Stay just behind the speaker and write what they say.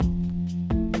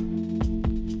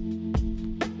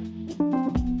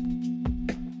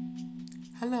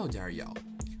there, y'all.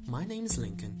 My name is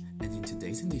Lincoln, and in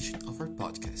today's edition of our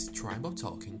podcast, Tribal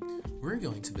Talking, we're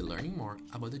going to be learning more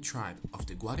about the tribe of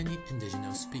the Guarani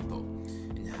indigenous people,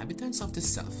 inhabitants of the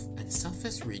south and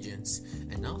southwest regions,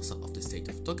 and also of the state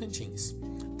of Tocantins.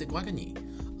 The Guarani,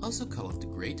 also called the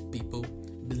Great People,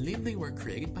 believe they were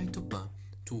created by Tupã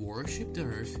to worship the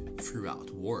earth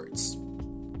throughout words.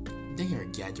 They are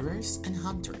gatherers and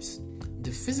hunters.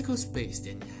 The physical space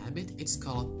they inhabit is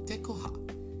called Tecoha,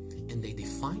 and they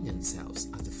define themselves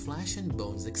as the flesh and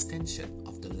bones extension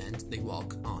of the land they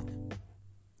walk on.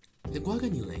 The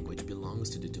Guarani language belongs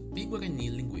to the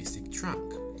Tupi-Guarani linguistic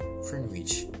trunk, from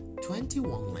which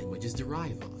 21 languages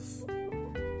derive of.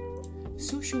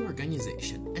 Social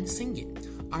organization and singing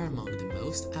are among the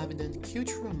most evident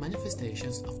cultural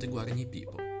manifestations of the Guarani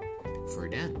people. For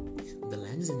them, the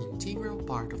land is an integral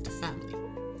part of the family.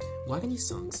 Guarani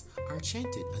songs are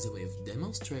chanted as a way of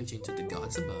demonstrating to the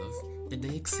gods above that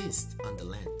they exist on the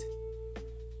land.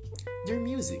 Their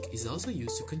music is also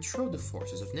used to control the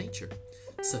forces of nature,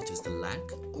 such as the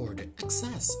lack or the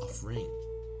excess of rain.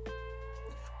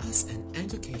 As an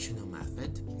educational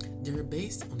method, they are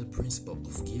based on the principle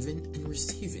of giving and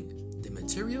receiving, the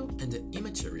material and the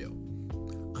immaterial.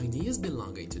 Ideas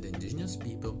belonging to the indigenous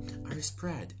people are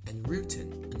spread and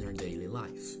rooted in their daily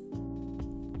life.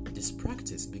 This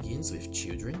practice begins with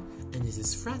children and is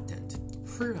strengthened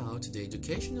throughout the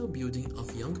educational building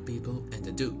of young people and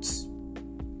adults.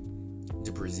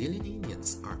 The Brazilian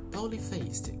Indians are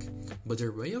polytheistic, but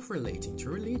their way of relating to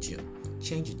religion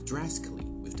changed drastically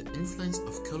with the influence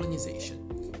of colonization,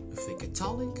 with a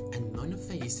Catholic and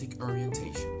monotheistic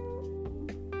orientation.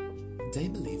 They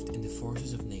believed in the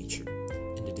forces of nature,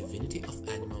 in the divinity of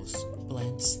animals,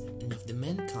 plants, and of the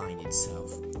mankind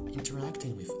itself,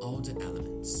 interacting with all the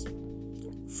elements.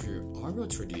 Through oral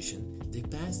tradition, they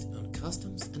passed on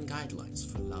customs and guidelines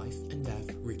for life and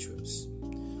death rituals.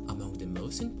 Among the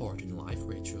most important life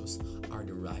rituals are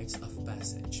the rites of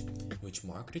passage, which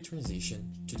mark the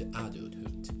transition to the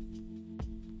adulthood.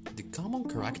 The common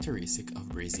characteristic of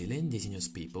Brazilian indigenous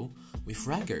people with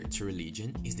regard to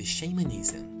religion is the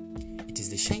shamanism. It is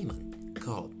the shaman,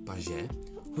 called pajé,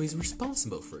 who is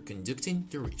responsible for conducting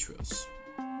the rituals.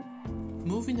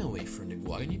 Moving away from the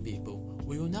Guarani people,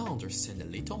 we will now understand a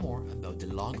little more about the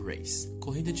log race,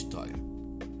 Corrida de Toga,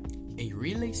 a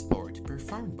relay sport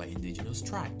performed by indigenous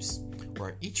tribes,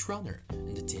 where each runner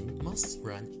in the team must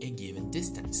run a given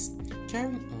distance,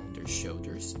 carrying on their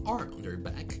shoulders or on their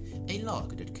back a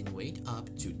log that can weigh up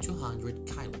to 200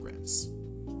 kilograms.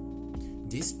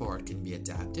 This sport can be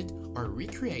adapted or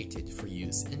recreated for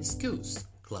use in schools,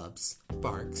 clubs,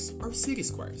 parks, or city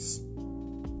squares.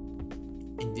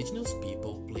 Indigenous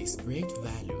people place great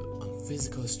value on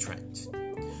physical strength.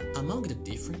 Among the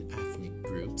different ethnic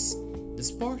groups, the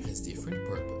sport has different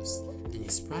purpose and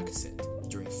is practiced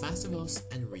during festivals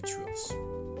and rituals.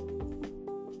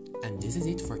 And this is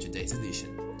it for today's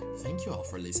edition. Thank you all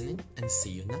for listening and see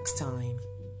you next time.